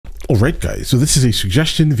Alright guys, so this is a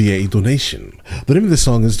suggestion via a donation. The name of this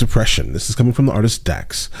song is Depression. This is coming from the artist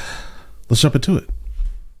Dax. Let's jump into it.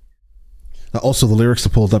 Also, the lyrics are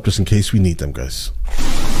pulled up just in case we need them, guys.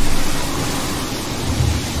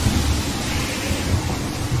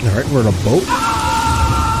 Alright, we're in a boat.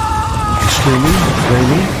 Screaming,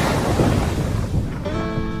 raining.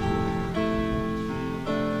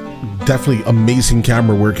 Definitely amazing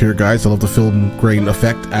camera work here, guys. I love the film grain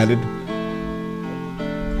effect added.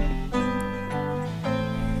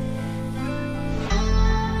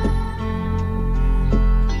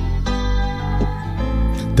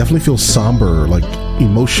 Definitely feels somber, like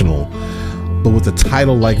emotional, but with a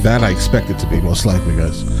title like that, I expect it to be, most likely,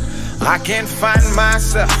 guys. I can't find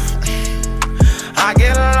myself. I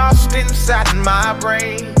get lost inside my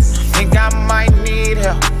brain. Think I might need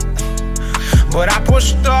help, but I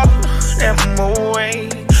pushed all them away.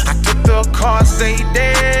 I took the cards they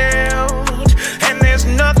dealt, and there's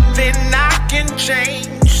nothing I can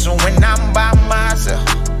change. So when I'm by myself,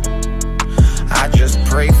 I just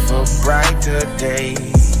pray for brighter days.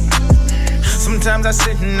 Sometimes I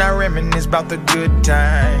sit and I reminisce about the good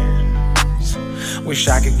times. Wish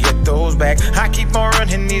I could get those back. I keep on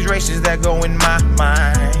running these races that go in my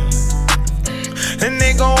mind, and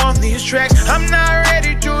they go on these tracks. I'm not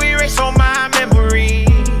ready to erase all my memories.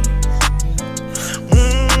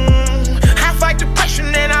 I fight depression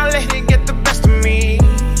and I let it get the best of me.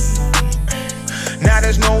 Now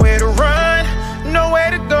there's nowhere to run,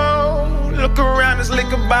 nowhere to go. Look around, there's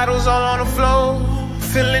liquor bottles all on the floor,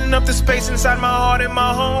 filling up the space inside my heart and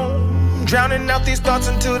my home, drowning out these thoughts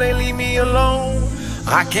until they leave me alone.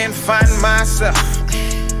 I can't find myself.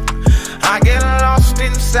 I get lost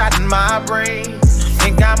inside my brain.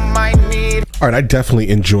 Think I might need. All right, I definitely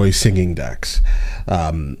enjoy singing Dax.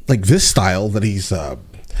 Like this style that he's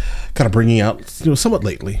kind of bringing out, somewhat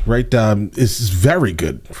lately, right? Is very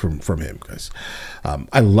good from him, guys.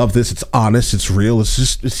 I love this. It's honest. It's real.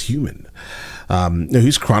 It's human.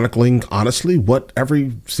 He's chronicling honestly what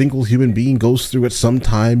every single human being goes through at some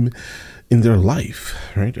time in their life,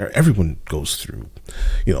 right? Everyone goes through,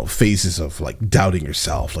 phases of like doubting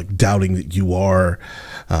yourself, like doubting that you are,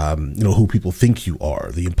 who people think you are,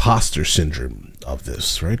 the imposter syndrome of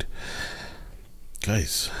this, right?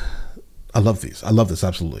 Guys, I love these. I love this,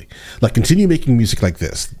 absolutely. Like, continue making music like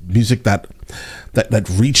this, music that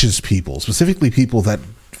reaches people, specifically people that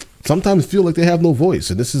sometimes feel like they have no voice.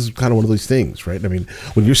 And this is kind of one of those things, right? I mean,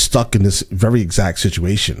 when you're stuck in this very exact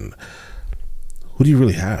situation, who do you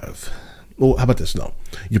really have? Well, how about this? No,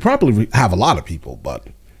 you probably have a lot of people, but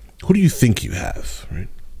who do you think you have, right?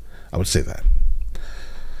 I would say that.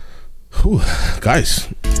 Whew, guys.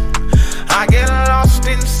 I get lost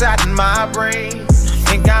inside my brain.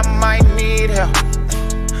 Think I might need help,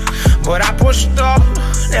 but I pushed all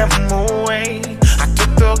them away. I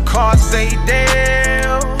took the cards they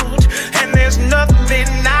dealt, and there's nothing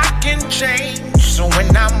I can change. So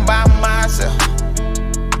when I'm by myself,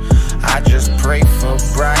 I just pray for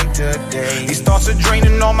brighter days. These thoughts are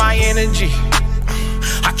draining all my energy.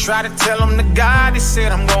 I try to tell them to God, they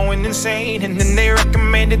said I'm going insane, and then they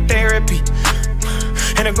recommended therapy.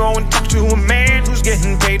 And I go and talk to a man who's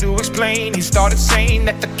getting paid to explain. He started saying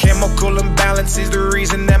that the chemical imbalance is the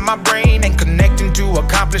reason that my brain ain't connecting to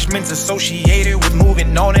accomplishments associated with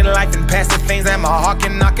moving on in life and past the things that my heart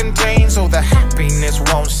cannot contain. So the happiness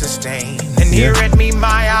won't sustain. And he read me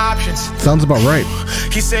my options. Sounds about right.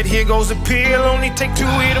 He said, here goes a pill, only take 2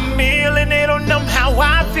 eat a meal, and it'll numb how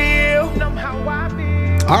I feel.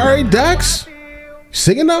 All right, Dax,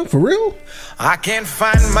 singing now for real? I can't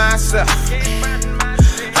find myself.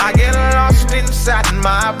 I get lost inside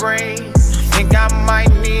my brain. Think I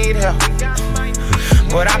might need help,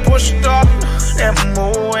 but I pushed all them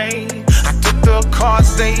away. I took the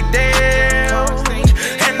cards they dealt,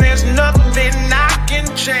 and there's nothing I can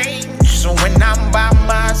change. So when I'm by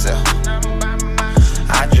myself,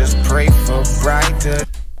 I just pray for brighter.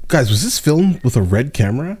 Guys, was this filmed with a Red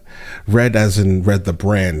camera? Red as in Red the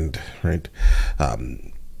brand, right?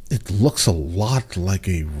 It looks a lot like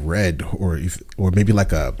a Red or maybe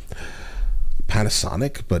like a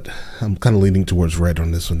Panasonic, but I'm kind of leaning towards Red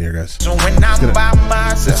on this one here, guys. So when I'm by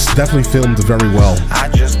myself, it's definitely filmed very well. I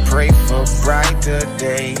just pray for brighter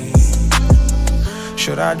days.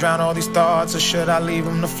 Should I drown all these thoughts or should I leave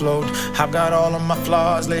them to float? I've got all of my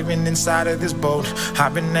flaws living inside of this boat.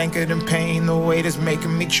 I've been anchored in pain, the weight is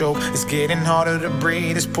making me choke. It's getting harder to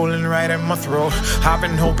breathe, it's pulling right at my throat. I've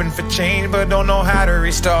been hoping for change but don't know how to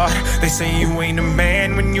restart. They say you ain't a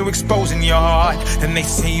man when you're exposing your heart. Then they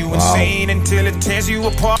say you insane until it tears you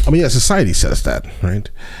apart. I mean, yeah, society says that, right?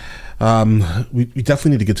 We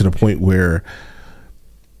definitely need to get to the point where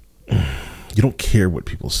you don't care what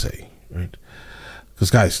people say, right? Because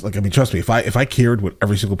guys, like, I mean, trust me, if I cared what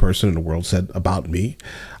every single person in the world said about me,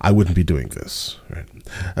 I wouldn't be doing this, right?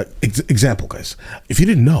 Example, guys, if you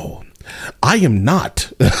didn't know, I am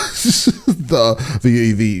not the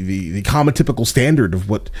common typical standard of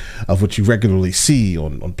what you regularly see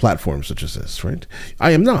on platforms such as this, right? I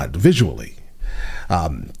am not visually.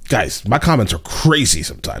 Guys, my comments are crazy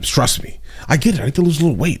sometimes. Trust me, I get it. I need to lose a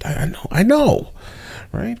little weight. I know,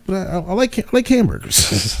 right? But I like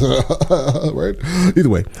hamburgers, right? Either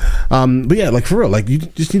way, but yeah, like for real, like you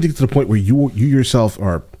just need to get to the point where you yourself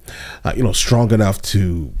are, strong enough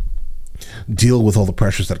to deal with all the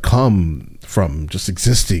pressures that come from just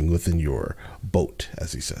existing within your boat,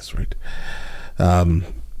 as he says, right?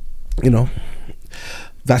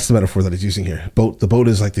 That's the metaphor that he's using here. The boat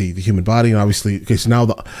is like the human body, and obviously, okay, so now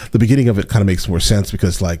the beginning of it kind of makes more sense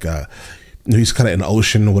because like he's kind of in the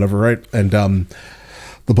ocean or whatever, right? And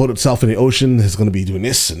the boat itself in the ocean is going to be doing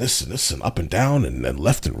this and this and this and up and down and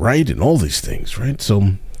left and right and all these things, right?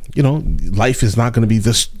 So life is not going to be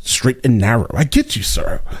this straight and narrow. I get you,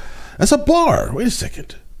 sir. That's a bar. Wait a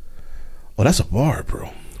second. Oh, that's a bar,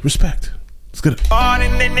 bro. Respect. It's good.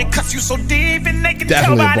 And then they cut you so deep and they can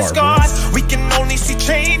Definitely tell by the scars. We can only see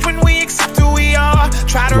change when we accept who we are.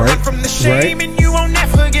 Try to run from the shame and you won't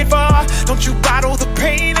never get far. Don't you bottle the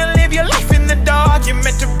pain and live your life in the dark. You're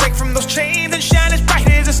meant to break from those chains and shine as bright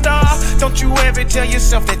as a star. Don't you ever tell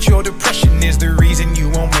yourself that your depression is the reason you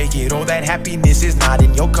won't make it, or that happiness is not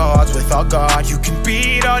in your cards. With our God, you can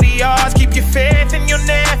beat all the odds. Keep your faith and you'll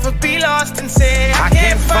never be lost, and say, I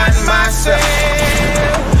can't find myself.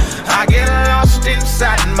 I get lost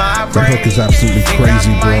inside my brain. That hook is absolutely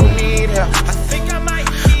crazy, bro. I think I might,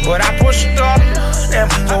 but I pushed up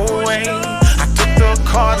and away. I took the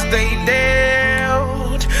cards they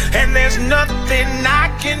dealt, and there's nothing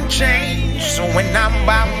I can change. So when I'm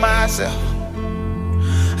by myself,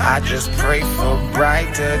 I just pray for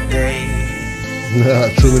brighter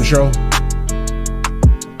days. Truman Show.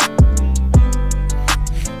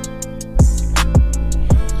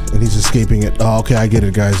 And he's escaping it. Oh, okay, I get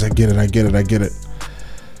it, guys. I get it.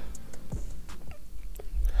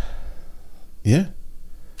 Yeah.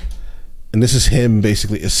 And this is him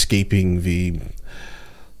basically escaping the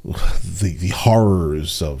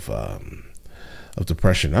horrors of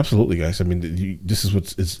depression. Absolutely, guys. I mean, this is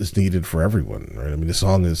what is needed for everyone, right? I mean, the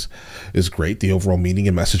song is great. The overall meaning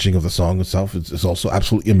and messaging of the song itself is also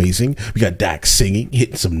absolutely amazing. We got Dax singing,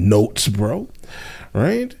 hitting some notes, bro.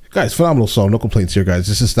 Right, guys, phenomenal song. No complaints here, guys.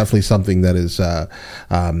 This is definitely something that is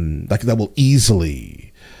that will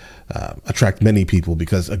easily attract many people,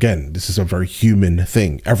 because again, this is a very human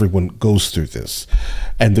thing. Everyone goes through this,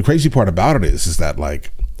 and the crazy part about it is that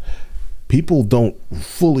like people don't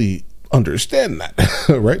fully understand that,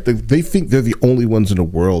 right? They think they're the only ones in the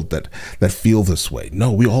world that feel this way.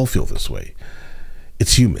 No, we all feel this way.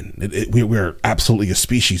 It's human. We're absolutely a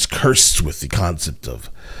species cursed with the concept of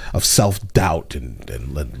self-doubt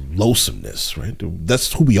and loathsomeness, right?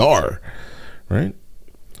 That's who we are, right?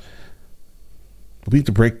 But we need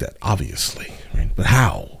to break that, obviously, right? But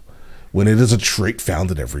how? When it is a trait found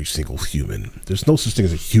in every single human. There's no such thing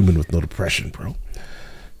as a human with no depression, bro.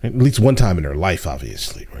 Right? At least one time in their life,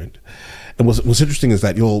 obviously, right? And what's interesting is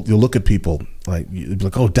that you'll look at people like, you'll be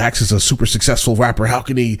like, oh, Dax is a super successful rapper. How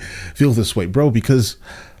can he feel this way, bro? Because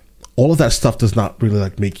all of that stuff does not really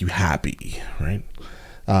like make you happy, right?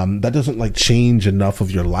 That doesn't like change enough of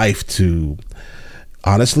your life to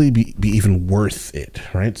honestly be even worth it,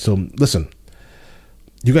 right? So listen,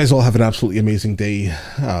 you guys all have an absolutely amazing day.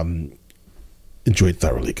 Enjoy it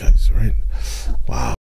thoroughly, guys, right? Wow.